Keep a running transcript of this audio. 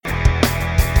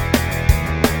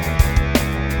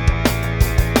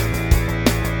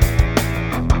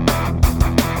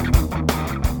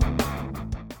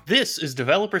This is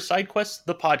Developer Side Quest,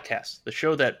 the podcast, the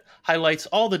show that highlights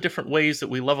all the different ways that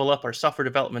we level up our software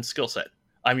development skill set.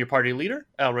 I'm your party leader,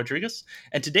 Al Rodriguez,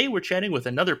 and today we're chatting with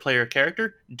another player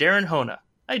character, Darren Hoehna.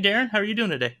 Hi, Darren. How are you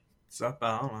doing today? What's up,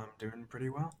 Al? I'm doing pretty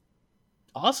well.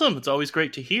 Awesome. It's always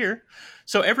great to hear.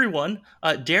 So, everyone,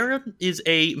 Darren is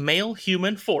a male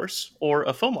human force, or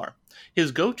a Fomar.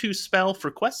 His go-to spell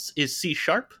for quests is C#,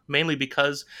 mainly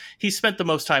because he spent the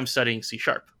most time studying C#,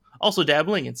 also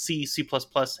dabbling in C, C++,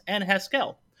 and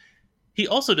Haskell. He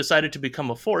also decided to become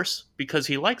a force because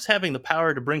he likes having the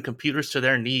power to bring computers to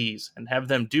their knees and have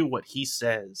them do what he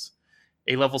says.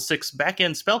 A level 6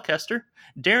 back-end spellcaster,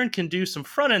 Darren can do some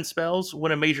front-end spells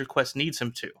when a major quest needs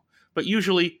him to, but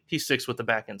usually he sticks with the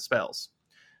back-end spells.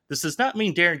 This does not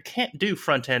mean Darren can't do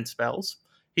front-end spells.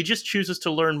 He just chooses to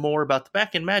learn more about the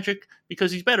back-end magic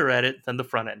because he's better at it than the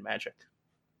front-end magic.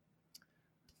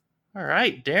 All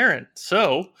right, Darren.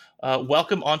 So,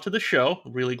 welcome onto the show.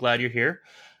 Really glad you're here.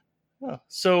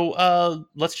 So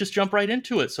let's just jump right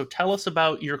into it. So tell us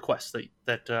about your quest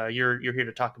that you're here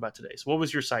to talk about today. So what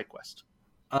was your side quest?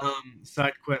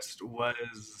 Side quest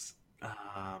was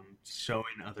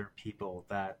showing other people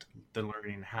that the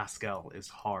learning Haskell is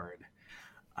hard.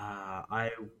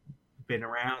 I've been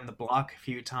around the block a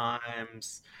few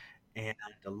times, and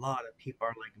a lot of people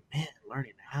are like, "Man,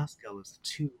 learning Haskell is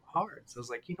too hard." So I was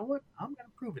like, you know what? I'm gonna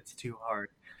prove it's too hard.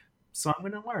 So I'm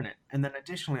going to learn it. And then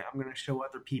additionally, I'm going to show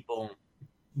other people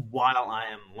while I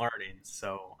am learning.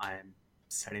 So I'm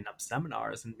setting up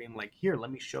seminars and being like, here,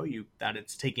 let me show you that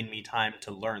it's taking me time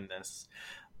to learn this.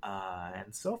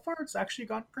 And so far, it's actually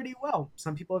gone pretty well.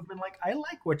 Some people have been like, I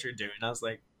like what you're doing. I was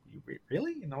like, you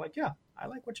really? And they're like, yeah, I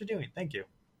like what you're doing. Thank you.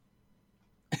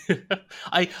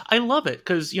 I love it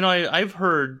because I've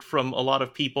heard from a lot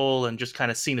of people and just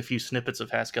kind of seen a few snippets of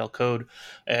Haskell code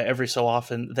every so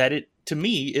often that to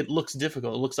me it looks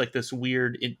difficult. It looks like this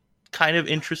weird, kind of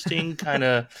interesting, kind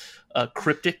of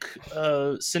cryptic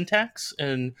syntax,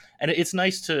 and it's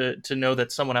nice to know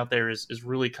that someone out there is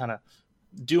really kind of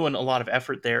doing a lot of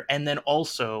effort there, and then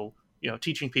also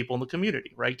teaching people in the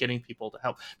community, right? Getting people to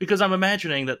help, because I'm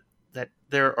imagining that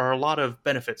there are a lot of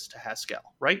benefits to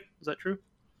Haskell, right? Is that true?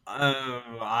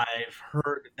 I've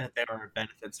heard that there are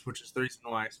benefits, which is the reason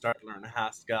why I started learning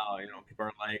Haskell. People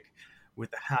are like,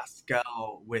 with the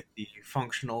Haskell, with the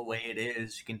functional way it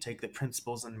is, you can take the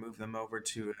principles and move them over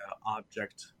to an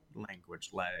object language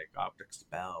like object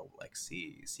spell, like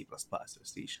C, C++, or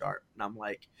C#. And I'm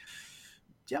like,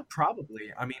 yeah,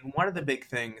 probably. I mean, one of the big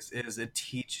things is it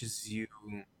teaches you,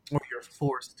 or you're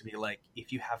forced to be like,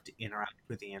 if you have to interact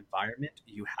with the environment,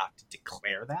 you have to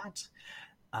declare that.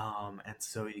 And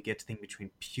so you get to think between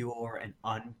pure and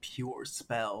unpure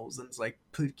spells, and it's like,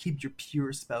 keep your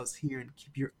pure spells here and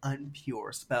keep your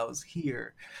unpure spells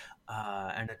here,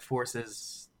 and it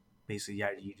forces basically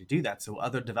you to do that. So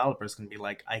other developers can be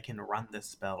like, I can run this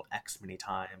spell X many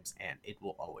times, and it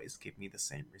will always give me the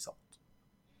same result.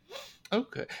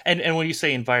 Okay. And when you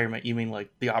say environment, you mean like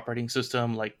the operating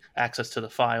system, like access to the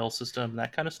file system,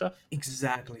 that kind of stuff?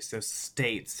 Exactly. So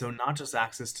state. So not just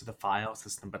access to the file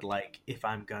system, but like if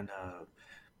I'm gonna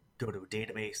go to a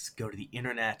database, go to the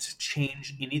internet,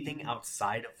 change anything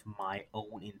outside of my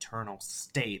own internal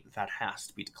state, that has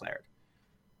to be declared.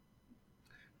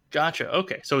 Gotcha.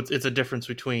 Okay. So it's a difference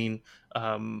between,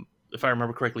 if I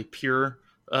remember correctly, pure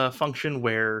function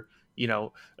where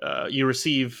you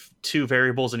receive two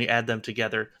variables and you add them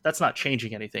together. That's not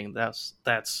changing anything. That's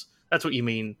what you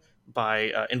mean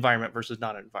by environment versus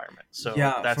non-environment. So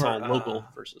Yeah, that's for all local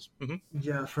versus. Mhm.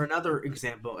 yeah, for another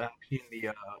example, in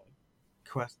the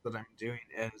quest that I'm doing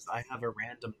is I have a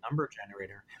random number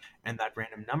generator, and that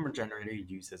random number generator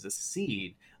uses a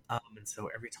seed. And so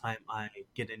every time I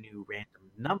get a new random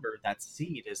number, that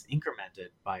seed is incremented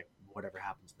by whatever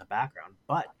happens in the background.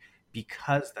 But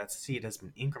because that seed has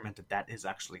been incremented, that is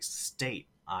actually state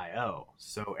IO.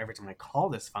 So every time I call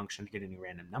this function to get a new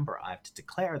random number, I have to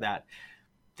declare that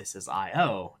this is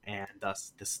IO, and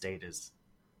thus the state is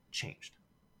changed.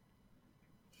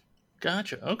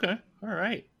 Gotcha. Okay. All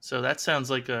right. So that sounds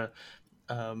like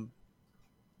um,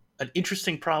 an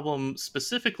interesting problem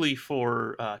specifically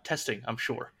for testing. I'm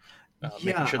sure, making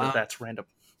Yeah, sure that that's random.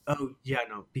 oh yeah,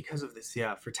 no, because of this,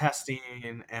 yeah, for testing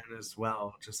and as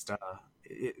well, just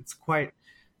it's quite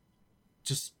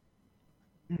just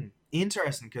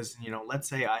interesting because let's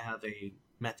say I have a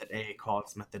method A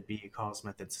calls method B calls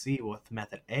method C. Well, if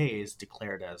method A is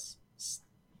declared as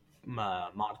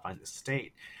modifying the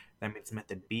state, that means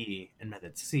method B and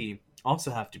method C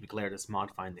also have to be declared as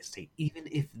modifying the state, even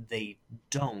if they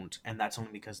don't, and that's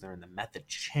only because they're in the method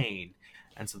chain.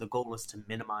 And so the goal is to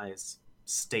minimize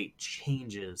state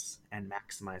changes and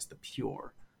maximize the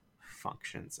pure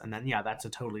functions. And then, yeah, that's a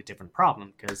totally different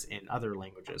problem because in other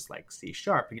languages like C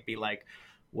sharp, you could be like,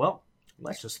 well,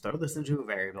 let's just throw this into a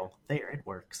variable. There, it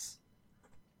works.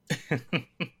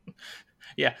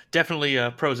 Yeah, definitely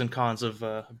pros and cons of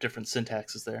different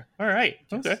syntaxes there. All right,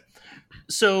 okay. Yes.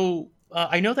 So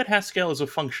I know that Haskell is a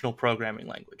functional programming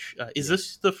language. Is Yes.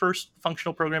 this the first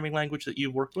functional programming language that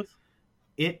you've worked with?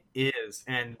 It is,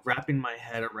 and wrapping my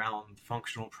head around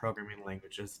functional programming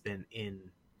language has been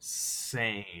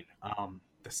insane.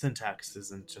 The syntax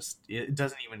isn't just, it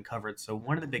doesn't even cover it. So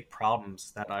one of the big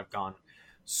problems that I've gone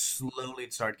slowly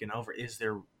start getting over is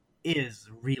there is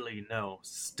really no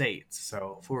state.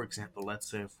 So for example, let's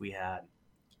say if we had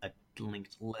a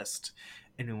linked list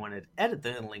and we wanted to edit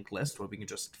the linked list, well, we can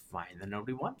just find the node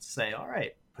we want, say, all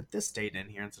right, put this data in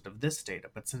here instead of this data.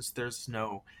 But since there's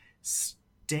no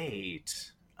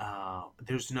state,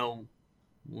 there's no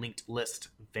linked list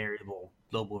variable,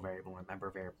 global variable, and member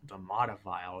variable to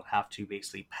modify. I'll have to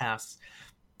basically pass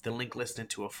the linked list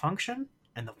into a function,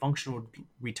 and the function would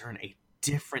return a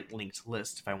different linked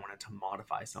list if I wanted to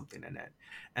modify something in it.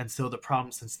 And so the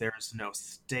problem, since there's no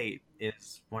state,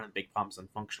 is one of the big problems in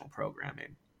functional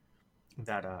programming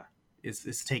that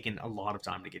is taking a lot of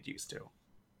time to get used to.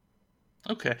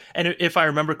 Okay, and if I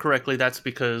remember correctly, that's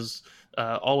because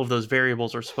all of those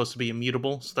variables are supposed to be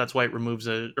immutable, so that's why it removes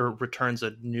a or returns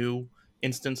a new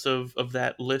instance of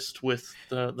that list with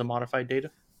the modified data.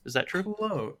 Is that true?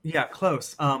 Close. Yeah,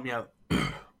 close. Yeah.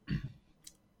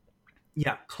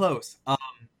 Yeah, close.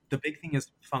 The big thing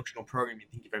is functional programming. You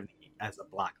think of everything as a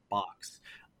black box,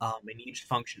 and each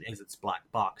function is its black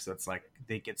box. So it's like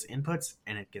it gets inputs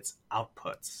and it gets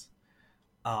outputs.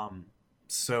 Um,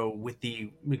 so with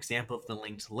the example of the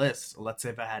linked list, let's say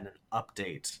if I had an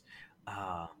update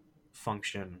uh,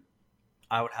 function,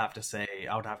 I would have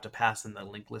to pass in the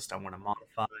linked list I want to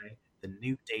modify, the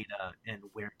new data, and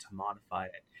where to modify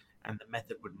it. And the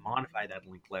method would modify that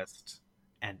linked list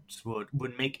and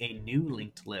would make a new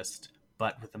linked list,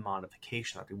 but with the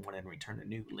modification that we wanted to return a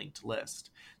new linked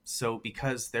list. So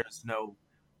because there's no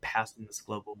passing this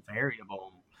global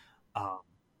variable, um,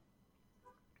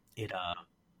 it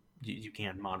you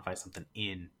can't modify something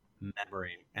in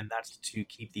memory, and that's to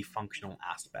keep the functional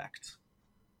aspect,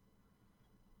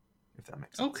 if that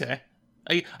makes sense. Okay.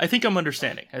 I think I'm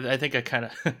understanding. I think I kind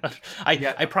of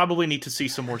Yeah, I probably need to see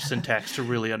some more syntax to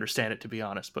really understand it, to be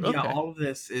honest. But yeah. okay. All of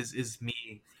this is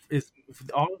me. Is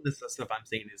all of this stuff I'm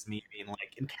saying is me being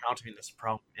like encountering this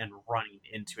problem and running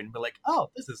into it and be like, oh,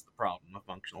 this is the problem of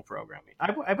functional programming.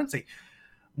 I wouldn't say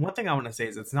one thing I want to say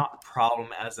is it's not a problem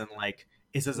as in like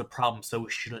this is a problem so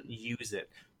we shouldn't use it.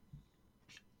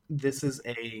 This is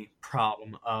a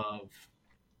problem of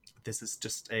this is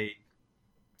just a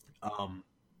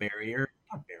barrier,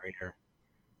 not barrier.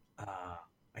 Uh,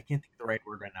 I can't think of the right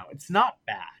word right now. It's not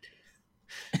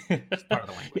bad. It's part of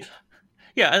the Yeah, language.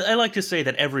 yeah. I like to say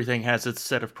that everything has its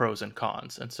set of pros and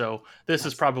cons, and so this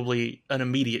is Yes. probably an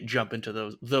immediate jump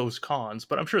into those cons.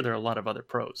 But I'm sure there are a lot of other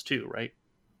pros too, right?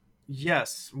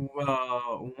 Yes.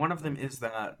 One of them is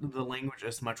that the language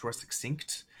is much more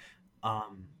succinct.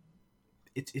 Um,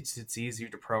 it's easier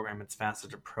to program. It's faster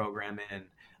to program in.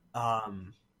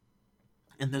 Um,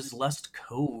 and there's less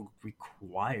code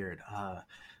required.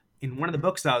 In one of the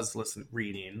books I was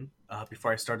reading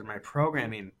before I started my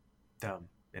programming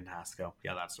in Haskell,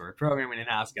 yeah, that's the word, programming in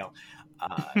Haskell.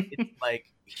 It's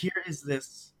like here is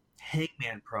this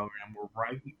Hangman program.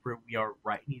 Where we are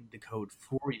writing the code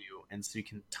for you, and so you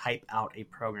can type out a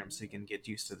program so you can get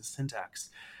used to the syntax.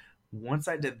 Once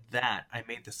I did that, I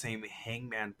made the same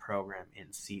Hangman program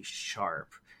in C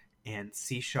sharp, and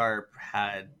C sharp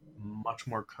had much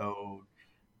more code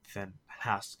than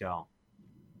Haskell.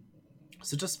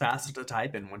 So just faster to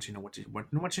type in once you know once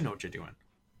you know what you're doing.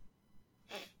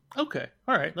 Okay,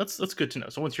 all right. That's good to know.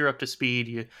 So once you're up to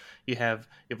speed, you have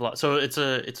a lot. So it's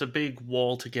a big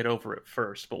wall to get over at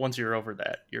first, but once you're over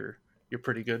that, you're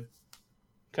pretty good,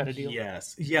 kind of deal.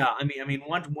 Yes, yeah. I mean,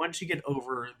 once you get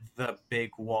over the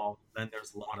big wall, then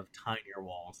there's a lot of tinier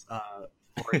walls.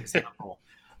 For example,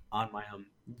 on my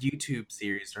YouTube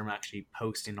series, where I'm actually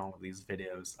posting all of these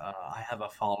videos, I have a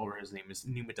follower. His name is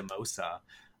Numa Demosa.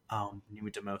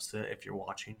 Numa Demosa, if you're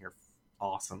watching, you're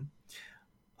awesome.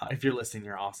 If you're listening,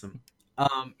 you're awesome.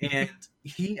 And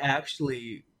he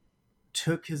actually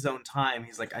took his own time.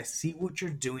 He's like, I see what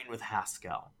you're doing with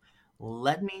Haskell.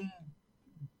 Let me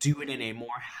do it in a more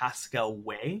Haskell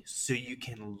way so you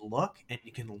can look and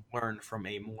you can learn from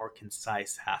a more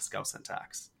concise Haskell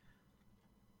syntax.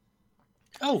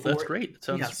 Oh, that's For great.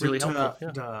 That yeah, sounds so really to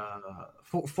helpful.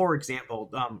 Yeah. for example,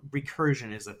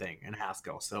 recursion is a thing in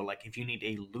Haskell. So like if you need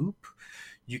a loop,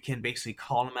 you can basically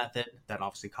call a method that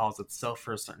obviously calls itself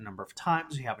for a certain number of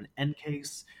times. You have an end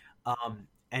case.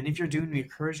 And if you're doing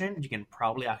recursion, you can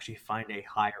probably actually find a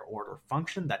higher order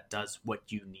function that does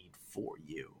what you need for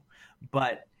you.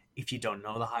 But if you don't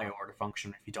know the higher order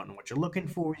function, if you don't know what you're looking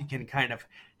for, you can kind of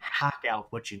hack out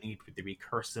what you need with the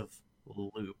recursive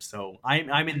loop. So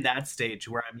I'm in that stage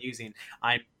where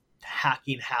I'm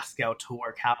hacking Haskell to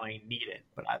work how I need it.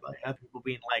 But I like other people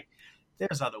being like,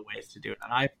 there's other ways to do it.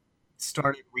 And I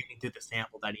started reading through the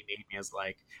sample that he made me as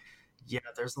like, yeah,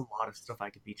 there's a lot of stuff I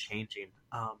could be changing.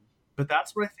 But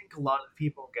that's what I think a lot of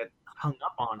people get hung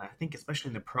up on. I think especially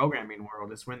in the programming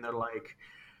world is when they're like,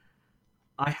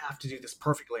 I have to do this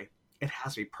perfectly. It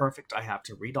has to be perfect. I have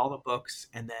to read all the books,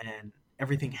 and then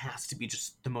everything has to be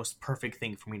just the most perfect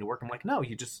thing for me to work. I'm like, no,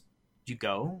 you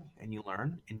go and you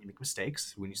learn and you make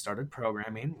mistakes. When you started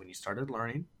programming, when you started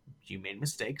learning, you made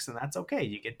mistakes, and that's okay.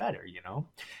 You get better, you know?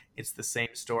 It's the same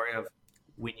story of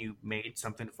when you made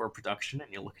something for production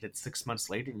and you look at it 6 months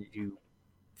later and you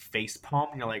face palm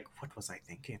and you're like, what was I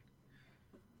thinking?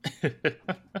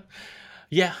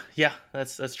 Yeah, yeah,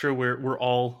 that's true. We're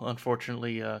all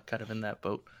unfortunately kind of in that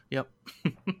boat. Yep.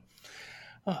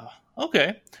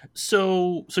 Okay,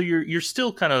 so you're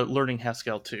still kind of learning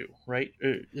Haskell too, right?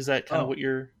 Is that kind of Oh, what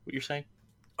you're saying?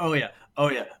 oh yeah, oh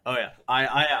yeah, oh yeah.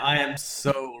 I am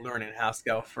so learning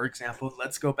Haskell. For example,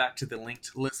 let's go back to the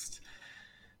linked list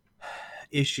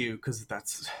issue because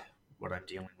that's what I'm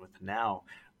dealing with now.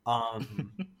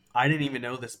 Um, I didn't even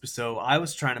know this, so I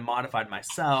was trying to modify it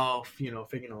myself,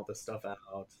 figuring all this stuff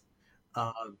out.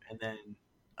 And then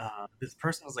this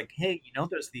person was like, "Hey,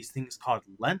 there's these things called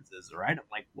lenses, right?" I'm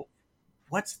like, "Well,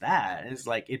 what's that?" And it's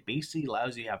like it basically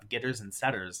allows you to have getters and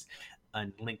setters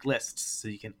and linked lists, so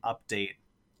you can update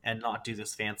and not do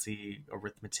this fancy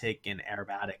arithmetic and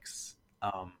acrobatics to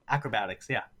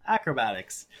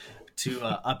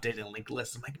update and link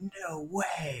lists. I'm like, no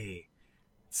way.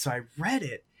 So I read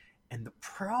it, and the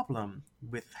problem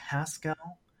with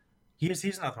Haskell. Here's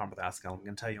another problem with Haskell. I'm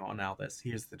going to tell you all now this.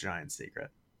 Here's the giant secret.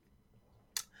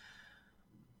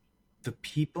 The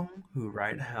people who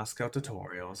write Haskell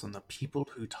tutorials and the people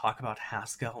who talk about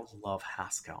Haskell love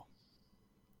Haskell.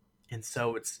 And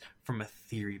so it's from a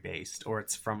theory based, or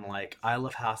it's from like, I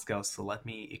love Haskell, so let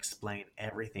me explain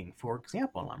everything. For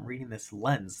example, I'm reading this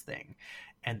lens thing,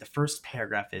 and the first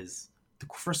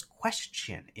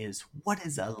question is, what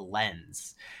is a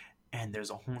lens? And there's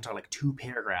a whole entire like 2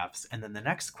 paragraphs. And then the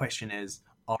next question is,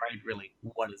 all right, really,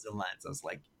 what is a lens? I was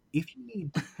like, if you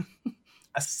need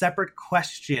a separate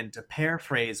question to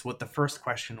paraphrase what the first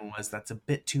question was, that's a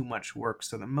bit too much work.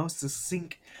 So the most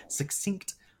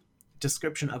succinct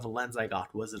description of a lens I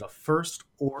got was it a first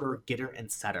order getter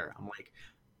and setter. I'm like,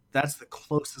 that's the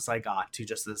closest I got to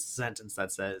just this sentence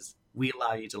that says we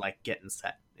allow you to like get and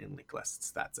set in linked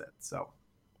lists. That's it. So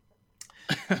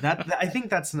that I think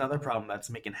that's another problem that's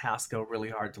making Haskell really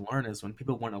hard to learn is when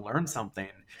people want to learn something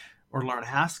or learn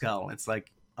Haskell, it's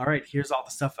like, all right, here's all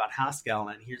the stuff about Haskell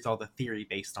and here's all the theory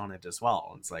based on it as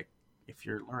well. It's like if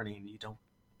you're learning, you don't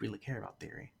really care about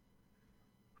theory.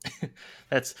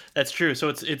 That's true. So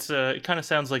it kind of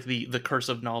sounds like the curse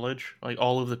of knowledge. Like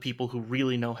all of the people who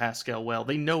really know Haskell well,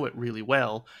 they know it really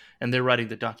well, and they're writing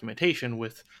the documentation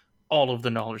with all of the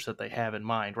knowledge that they have in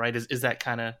mind, right? Is that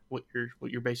kind of what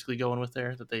you're basically going with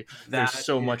there? That there's That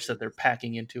so much is that they're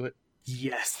packing into it.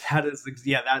 Yes, that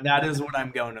is what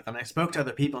I'm going with. And I spoke to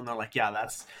other people and they're like, yeah,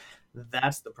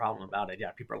 that's the problem about it.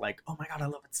 Yeah, people are like, oh my god, I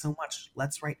love it so much.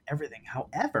 Let's write everything.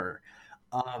 However,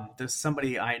 there's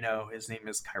somebody I know. His name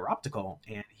is Chiroptical,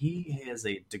 and he has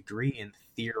a degree in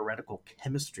theoretical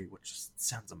chemistry, which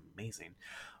sounds amazing.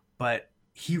 But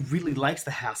he really likes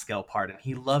the Haskell part, and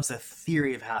he loves the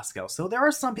theory of Haskell. So there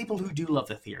are some people who do love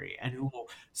the theory and who will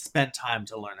spend time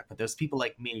to learn it. But there's people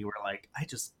like me who are like, I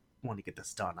just want to get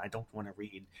this done. I don't want to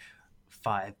read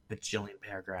 5 bajillion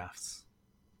paragraphs.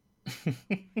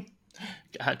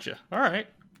 Gotcha. All right.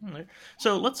 All right.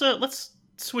 So let's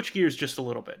switch gears just a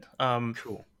little bit.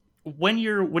 Cool. When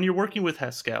you're working with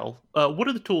Haskell, what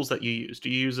are the tools that you use? Do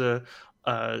you use a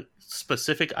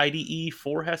specific IDE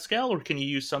for Haskell, or can you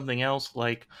use something else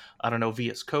like I don't know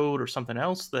VS Code or something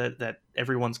else that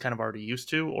everyone's kind of already used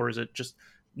to, or is it just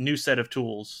new set of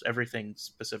tools, everything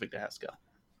specific to Haskell?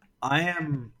 I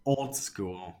am old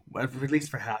school, at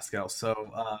least for Haskell.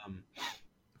 So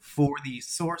for the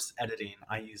source editing,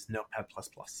 I use Notepad++.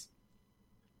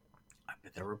 I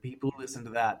bet there are people who listen to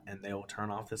that and they will turn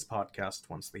off this podcast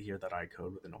once they hear that I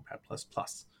code with a Notepad++.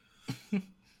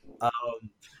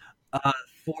 Um,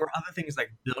 For other things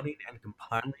like building and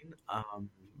compiling,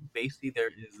 basically there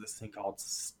is this thing called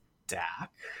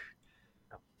stack,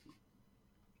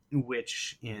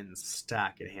 which in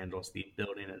stack it handles the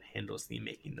building and handles the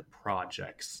making the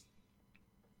projects.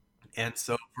 And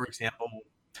so, for example,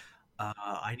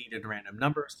 I needed a random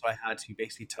number, so I had to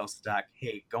basically tell Stack,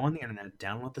 "Hey, go on the internet,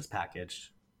 download this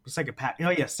package." It's like a pack. Oh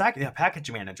yeah, Stack, yeah, package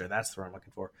manager. That's the word I'm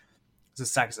looking for. So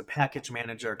Stack is a package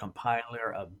manager, a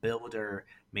compiler, a builder,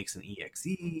 makes an exe.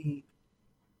 It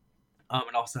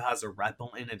also has a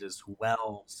REPL in it as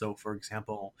well. So, for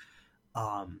example,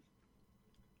 um,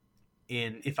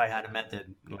 in if I had a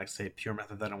method, like say a pure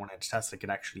method that I wanted to test, I could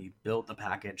actually build the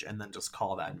package and then just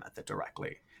call that method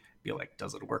directly. Be like,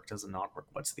 does it work? Does it not work?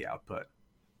 What's the output?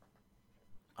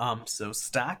 So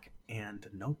Stack and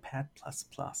Notepad++,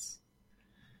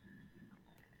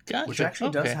 which Gotcha. actually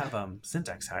does Okay. have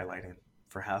syntax highlighting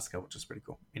for Haskell, which is pretty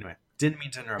cool. Anyway, didn't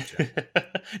mean to interrupt you.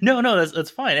 No, no,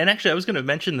 that's fine. And actually, I was going to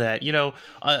mention that.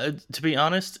 To be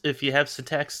honest, if you have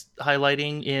syntax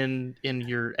highlighting in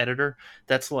your editor,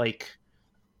 that's like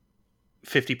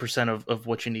 50% of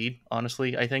what you need.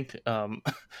 Honestly, I think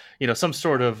some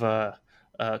sort of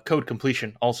code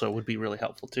completion also would be really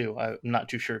helpful too. I'm not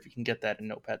too sure if you can get that in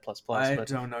Notepad++, I but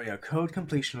don't know. Yeah, code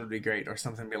completion would be great, or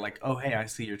something be like, "Oh, hey, I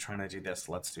see you're trying to do this.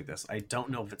 Let's do this." I don't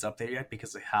know if it's up there yet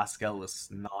because Haskell is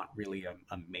not really a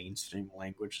mainstream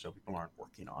language, so people aren't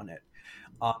working on it.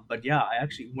 But yeah, I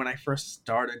actually, when I first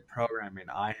started programming,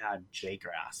 I had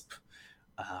JGrasp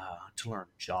to learn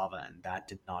Java, and that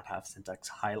did not have syntax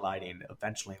highlighting.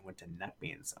 Eventually, I went to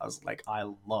NetBeans. I was like, I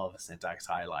love syntax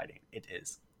highlighting. It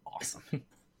is awesome.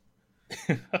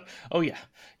 oh yeah,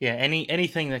 yeah.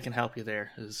 Anything that can help you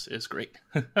there is great.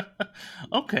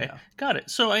 Okay, Yeah. got it.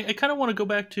 So I kind of want to go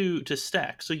back to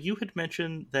Stack. So you had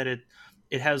mentioned that it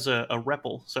has a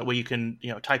REPL, so that way you can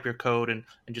type your code and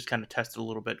just kind of test it a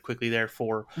little bit quickly there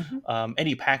for hmm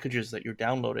any packages that you're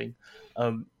downloading.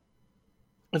 Um,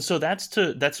 and so that's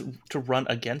to run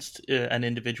against an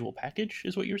individual package,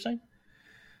 is what you were saying?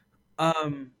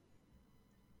 Um,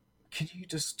 can you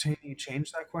just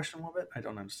change that question a little bit? I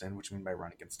don't understand what you mean by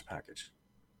run against a package.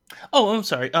 Oh, I'm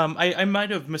sorry. I might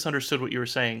have misunderstood what you were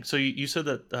saying. So you said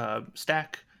that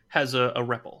Stack has a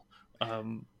REPL.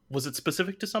 Was it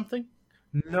specific to something?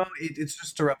 No, it's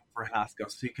just a REPL for Haskell.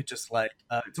 So you could just like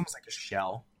it's almost like a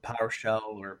shell, PowerShell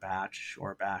or Bash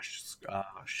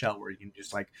shell, where you can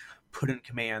just like put in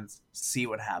commands, see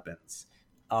what happens.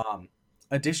 Um,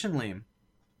 Additionally,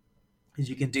 is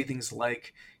you can do things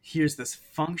like here's this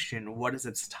function, what is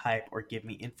its type, or give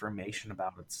me information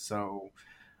about it. So,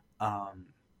 um,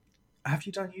 have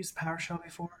you done use PowerShell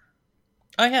before?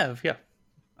 I have, yeah.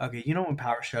 Okay, you know in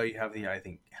PowerShell you have the I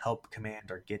think help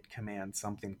command or get command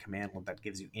something commandlet that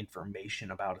gives you information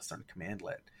about a certain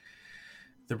commandlet.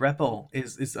 The REPL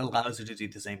is allows you to do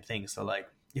the same thing. So like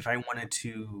if I wanted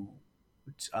to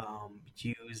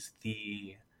use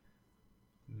the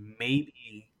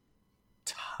maybe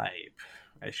type,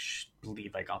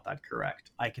 believe I got that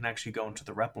correct. I can actually go into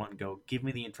the REPL and go give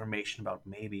me the information about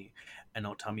maybe, and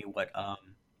it'll tell me what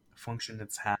function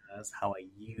it has, how I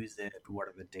use it, what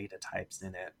are the data types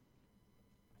in it.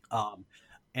 Um,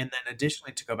 and then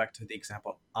additionally, to go back to the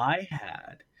example I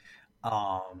had,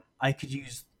 I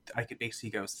could basically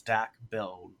go stack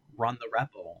build, run the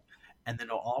REPL, and then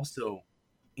it'll also,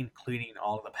 including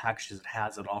all of the packages it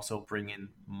has, it'll also bring in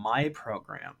my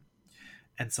program.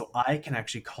 And so I can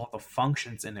actually call the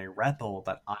functions in a REPL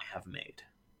that I have made.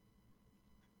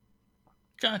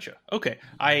 Gotcha. Okay.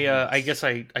 I Yes. guess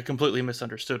I completely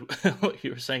misunderstood what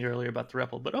you were saying earlier about the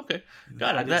REPL, but okay,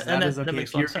 got it. That is That okay. makes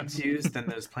If a lot you're of sense. confused, then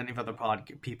there's plenty of other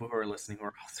people who are listening who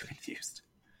are also confused.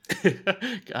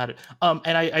 Got it.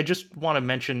 And I just want to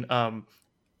mention,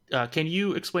 can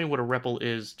you explain what a REPL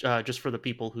is, just for the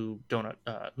people who don't,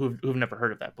 who've never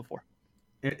heard of that before?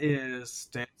 It is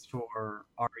stands for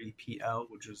REPL,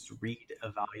 which is read,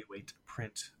 evaluate,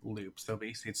 print loop. So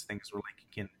basically, it's things where like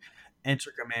you can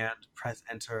enter command, press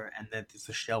enter, and then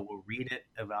the shell will read it,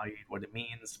 evaluate what it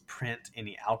means, print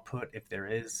any output if there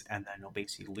is, and then it'll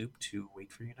basically loop to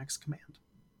wait for your next command.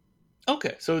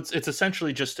 Okay, so it's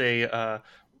essentially just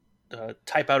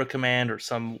type out a command or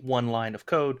some one line of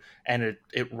code, and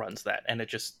it runs that, and it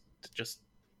just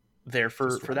there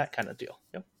Just for run. that kind of deal.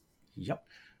 Yep. Yep.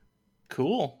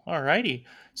 Cool. Alrighty.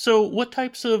 So, what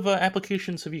types of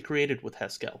applications have you created with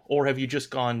Haskell, or have you just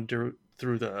gone through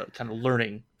the kind of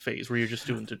learning phase where you're just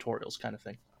doing tutorials, kind of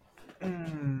thing?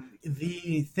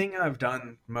 The thing I've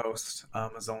done most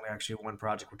is only actually one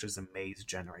project, which is a maze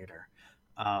generator.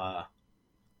 Uh,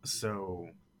 so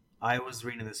I was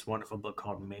reading this wonderful book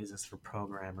called Mazes for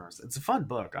Programmers. It's a fun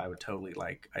book. I would totally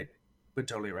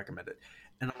recommend it.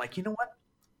 And I'm like, you know what?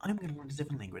 I'm going to learn a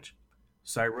different language.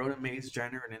 So I wrote a maze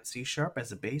generator in C sharp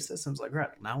as a basis. And was like, right,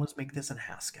 now let's make this in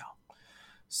Haskell.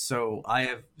 So I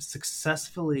have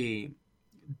successfully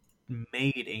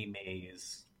made a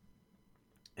maze,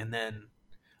 and then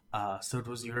so it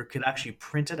was, you could actually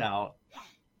print it out.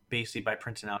 Basically, by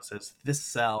printing out, it says this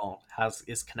cell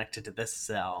is connected to this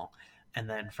cell, and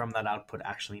then from that output,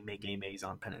 actually make a maze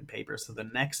on pen and paper. So the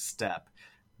next step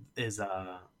is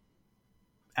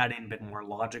adding a bit more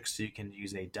logic, so you can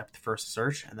use a depth first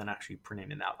search and then actually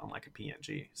printing it out on like a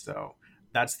PNG. So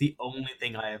that's the only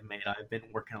thing I have made. I've been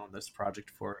working on this project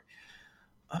for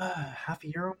half a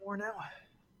year or more now.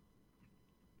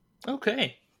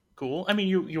 Okay, cool. I mean,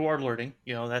 you are learning.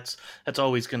 That's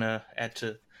always gonna add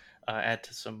to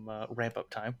some ramp up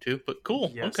time too. But cool.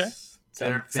 Okay, Yes,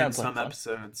 there have been sounds like some fun.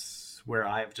 episodes where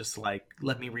I've just like,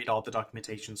 let me read all the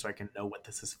documentation so I can know what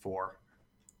this is for.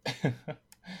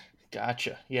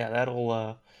 Gotcha. Yeah,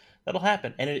 that'll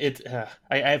happen. And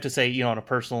I have to say, on a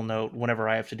personal note, whenever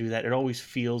I have to do that, it always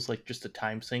feels like just a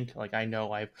time sink. Like I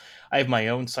know I have my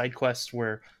own side quests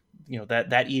where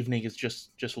that evening is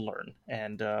just learn,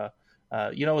 and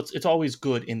it's always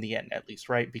good in the end, at least,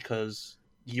 right? Because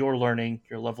you're learning,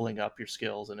 you're leveling up your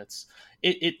skills, and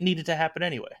it needed to happen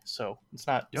anyway, so it's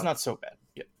Yep. not so bad.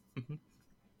 Yeah. Mhm.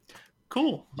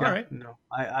 Cool. All Yeah. right. No,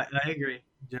 I agree.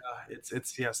 Yeah.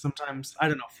 It's yeah. Sometimes I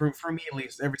don't know. For me at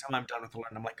least, every time I'm done with the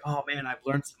learn, I'm like, oh man, I've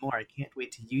learned some more. I can't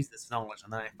wait to use this knowledge,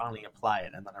 and then I finally apply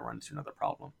it, and then I run into another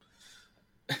problem.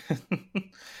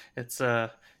 it's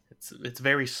it's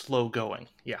very slow going.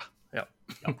 Yeah. Yeah.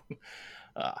 Yep.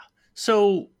 Uh,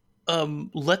 so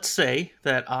let's say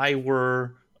that I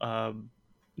were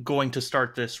going to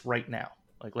start this right now.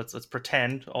 Like let's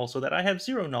pretend also that I have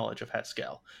zero knowledge of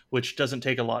Haskell, which doesn't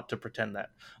take a lot to pretend that.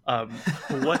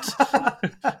 What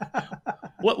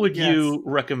what would Yes. you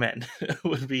recommend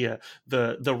would be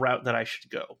the route that I should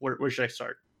go? Where should I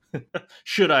start?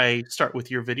 Should I start with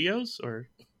your videos or?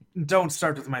 Don't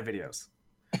start with my videos.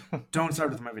 Don't start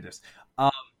with my videos.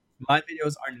 Um, my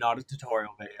videos are not a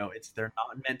tutorial video. They're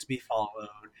not meant to be followed.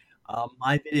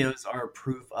 My videos are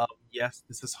proof of, yes,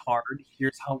 this is hard.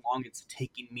 Here's how long it's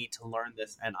taking me to learn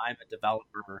this, and I'm a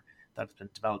developer that's been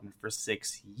developing for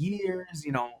 6 years.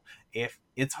 If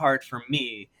it's hard for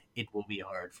me, it will be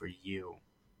hard for you.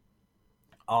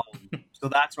 So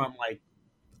that's where I'm like,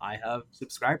 I have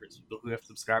subscribers, people who have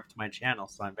subscribed to my channel,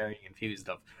 so I'm very confused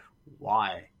of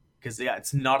why. Because yeah,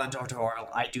 it's not a tutorial.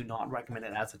 I do not recommend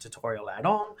it as a tutorial at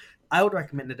all. I would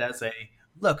recommend it as a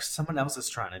look. Someone else is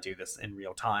trying to do this in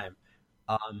real time.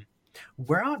 Um,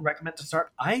 where I would recommend to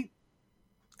start, I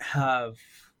have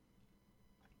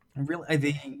really, I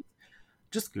think,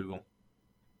 just Google.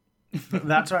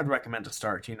 That's where I'd recommend to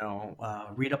start.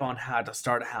 Read up on how to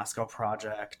start a Haskell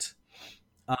project.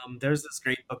 There's this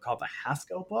great book called the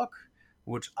Haskell book,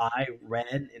 which I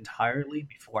read entirely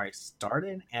before I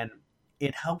started, and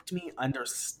it helped me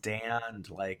understand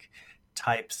like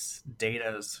types,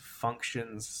 datas,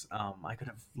 functions. I could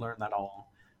have learned that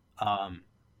all um,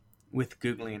 with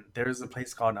Googling. There's a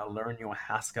place called Learn Your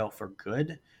Haskell for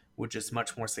Good, which is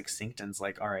much more succinct and it's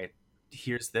like, all right,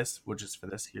 here's this, which is for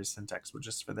this, here's syntax, which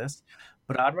is for this.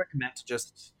 But I'd recommend to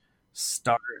just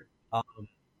start. Um,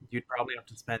 you'd probably have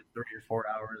to spend 3 or 4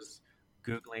 hours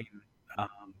Googling,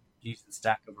 using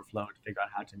Stack Overflow to figure out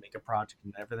how to make a project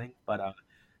and everything. But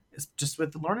it's just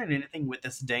with learning anything with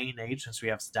this day and age, since we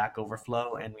have Stack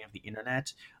Overflow and we have the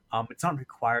internet, it's not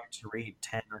required to read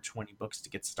 10 or 20 books to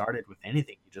get started with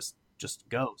anything. You just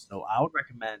go. So I would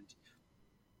recommend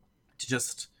to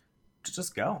just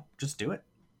go, just do it.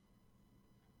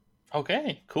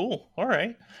 Okay, cool. All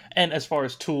right. And as far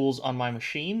as tools on my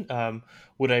machine,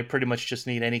 would I pretty much just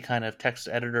need any kind of text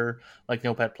editor like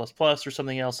Notepad++ or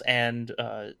something else, and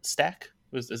Stack?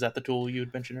 Is that the tool you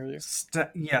had mentioned earlier?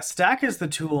 Yeah, Stack is the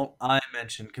tool I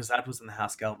mentioned because that was in the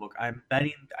Haskell book. I'm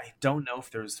betting, I don't know if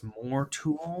there's more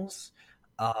tools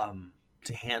um,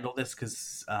 to handle this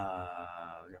because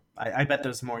I bet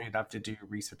there's more. You'd have to do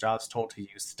research. I was told to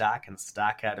use Stack, and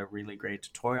Stack had a really great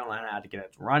tutorial on how to get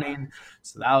it running,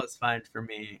 so that was fine for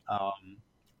me.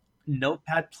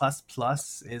 Notepad++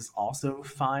 is also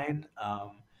fine.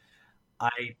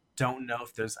 I don't know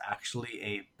if there's actually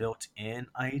a built-in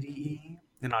IDE,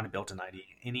 not a built-in IDE,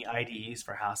 any IDEs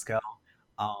for Haskell.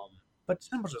 But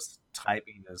simple just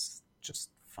typing is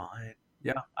just fine.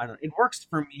 Yeah, I don't. It works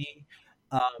for me.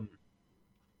 Um,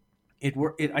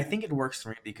 I think it works for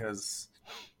me because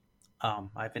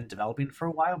I've been developing for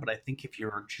a while. But I think if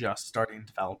you're just starting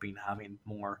developing, having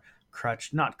more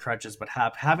not crutches, but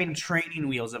having training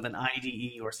wheels of an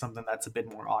IDE or something that's a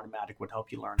bit more automatic would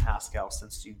help you learn Haskell,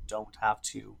 since you don't have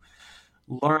to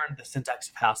learn the syntax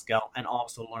of Haskell and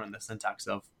also learn the syntax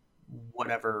of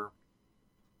whatever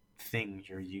thing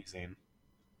you're using.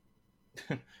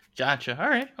 Gotcha. All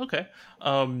right. Okay.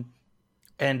 Um,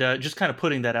 and just kind of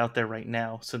putting that out there right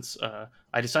now, since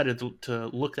I decided to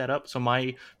look that up. So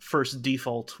my first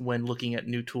default when looking at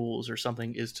new tools or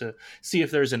something is to see if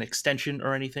there's an extension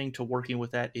or anything to working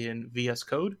with that in VS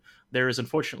Code. There is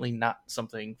unfortunately not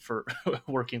something for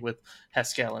working with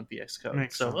Haskell and VS Code.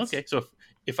 Makes So sense. okay, so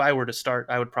if I were to start,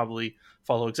 I would probably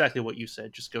follow exactly what you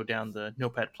said. Just go down the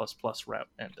Notepad++ route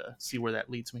and see where that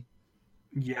leads me.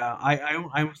 Yeah,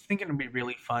 I was thinking it'd be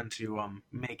really fun to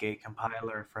make a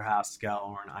compiler for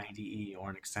Haskell or an IDE or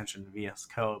an extension in VS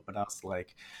Code, but I was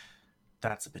like,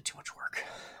 that's a bit too much work.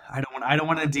 I don't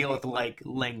want to deal with like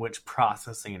language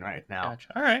processing right now. Gotcha.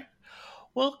 All right.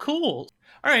 Well, cool.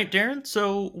 All right, Darren.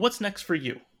 So what's next for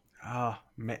you? Oh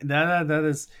man, that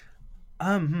is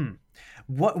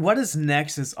what is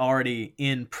next is already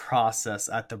in process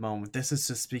at the moment. This is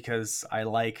just because I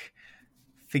like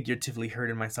figuratively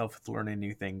hurting myself with learning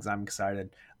new things. I'm excited.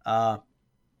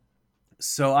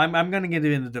 So I'm gonna get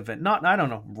into the not I don't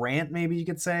know, rant maybe you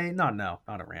could say. Not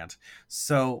a rant.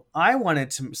 So I wanted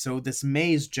to this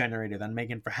maze generator that I'm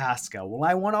making for Haskell.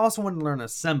 Well, also want to learn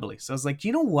assembly. So I was like,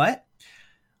 you know what?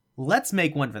 Let's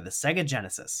make one for the Sega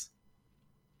Genesis.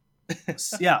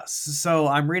 Yeah, so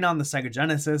I'm reading on the Sega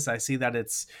Genesis. I see that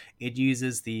it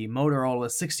uses the Motorola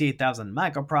 68,000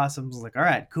 microprocessor. I was like, all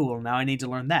right, cool. Now I need to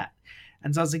learn that.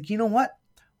 And so I was like, you know what?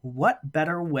 What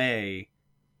better way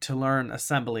to learn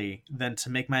assembly than to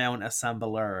make my own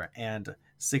assembler and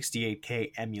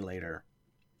 68K emulator?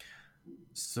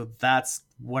 So that's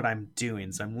what I'm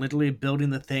doing. So I'm literally building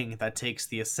the thing that takes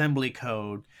the assembly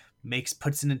code,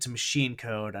 puts it into machine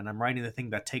code, and I'm writing the thing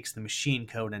that takes the machine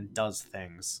code and does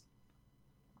things.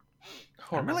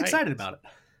 All I'm really right. excited about it.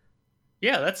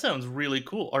 Yeah, that sounds really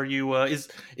cool. Are you is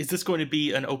this going to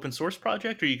be an open source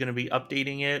project? Are you going to be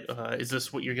updating it? Is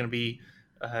this what you're going to be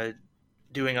uh,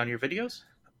 doing on your videos?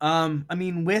 I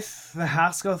mean, with the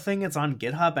Haskell thing, it's on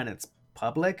GitHub and it's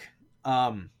public.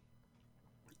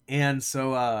 And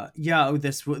so yeah,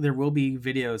 there will be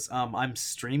videos. I'm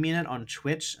streaming it on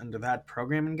Twitch under that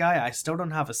programming guy. I still don't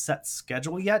have a set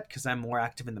schedule yet because I'm more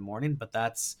active in the morning, but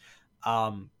that's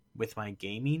with my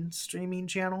gaming streaming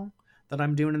channel that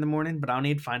I'm doing in the morning. But I'll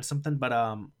need to find something. But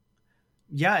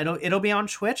yeah, it'll be on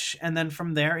Twitch, and then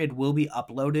from there it will be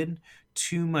uploaded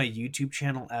to my YouTube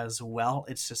channel as well.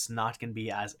 It's just not going to be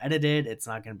as edited. It's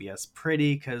not going to be as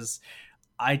pretty because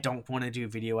I don't want to do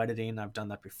video editing. I've done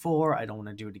that before. I don't want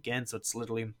to do it again. So it's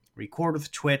literally record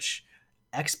with Twitch,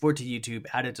 export to YouTube,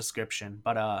 add a description.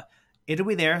 But it'll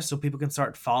be there so people can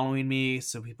start following me,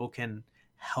 so people can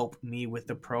help me with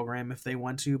the program if they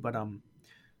want to. But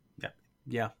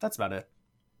yeah, that's about it.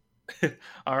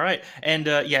 All right, and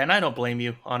yeah, and I don't blame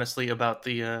you honestly about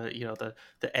the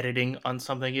the editing on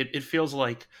something. It feels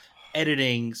like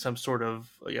editing some sort of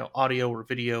audio or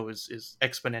video is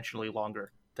exponentially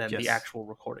longer than the Yes. actual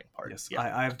recording part. Yes.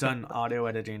 Yeah. I've done audio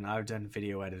editing, I've done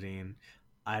video editing.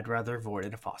 I'd rather avoid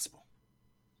it if possible.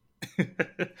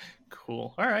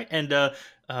 Cool. All right, and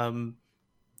um,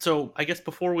 so I guess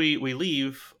before we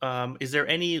leave, is there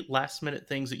any last minute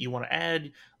things that you want to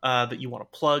add, that you want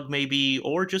to plug, maybe,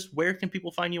 or just where can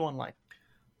people find you online?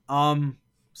 Um,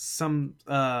 some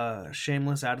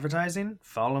shameless advertising.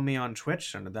 Follow me on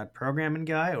Twitch under that programming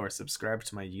guy, or subscribe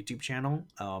to my YouTube channel.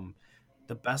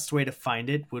 The best way to find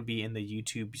it would be in the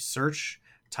YouTube search.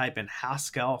 Type in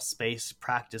Haskell space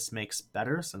practice makes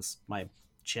better, since my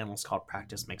channel is called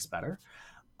Practice Makes Better.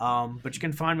 But you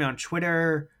can find me on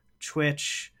Twitter,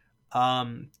 Twitch,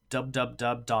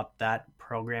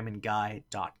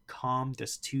 www.thatprogrammingguy.com.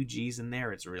 There's two G's in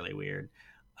there. It's really weird.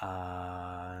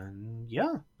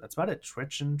 Yeah, that's about it.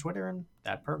 Twitch and Twitter and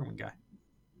that programming guy.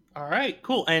 All right,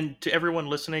 cool. And to everyone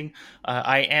listening,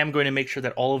 I am going to make sure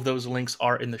that all of those links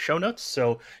are in the show notes.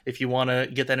 So if you want to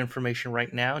get that information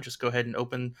right now, just go ahead and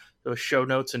open those show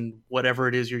notes and whatever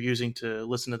it is you're using to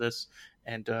listen to this,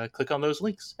 and click on those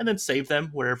links, and then save them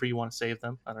wherever you want to save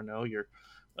them. I don't know, your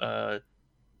uh,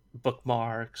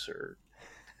 bookmarks or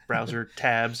browser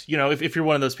tabs. If you're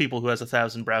one of those people who has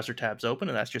 1,000 browser tabs open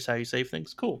and that's just how you save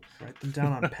things, cool. Write them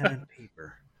down on pen and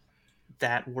paper.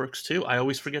 That works too. I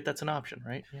always forget that's an option,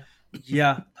 right? Yeah.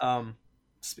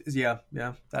 Yeah.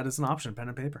 Yeah. That is an option. Pen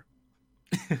and paper.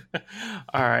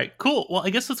 All right, cool. Well, I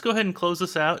guess let's go ahead and close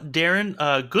this out.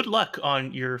 Darren, good luck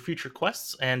on your future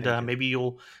quests, and maybe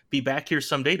you'll be back here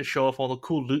someday to show off all the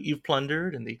cool loot you've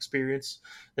plundered and the experience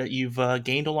that you've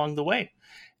gained along the way.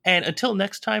 And until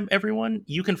next time, everyone,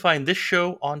 you can find this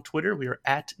show on Twitter. We are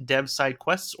at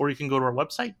DevSideQuests, or you can go to our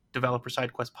website,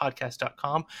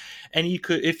 developersidequestpodcast.com. And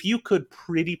if you could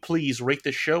pretty please rate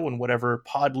this show in whatever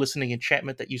pod listening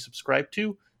enchantment that you subscribe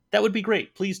to, that would be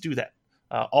great. Please do that.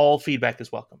 All feedback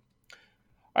is welcome.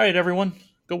 All right, everyone,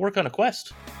 go work on a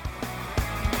quest.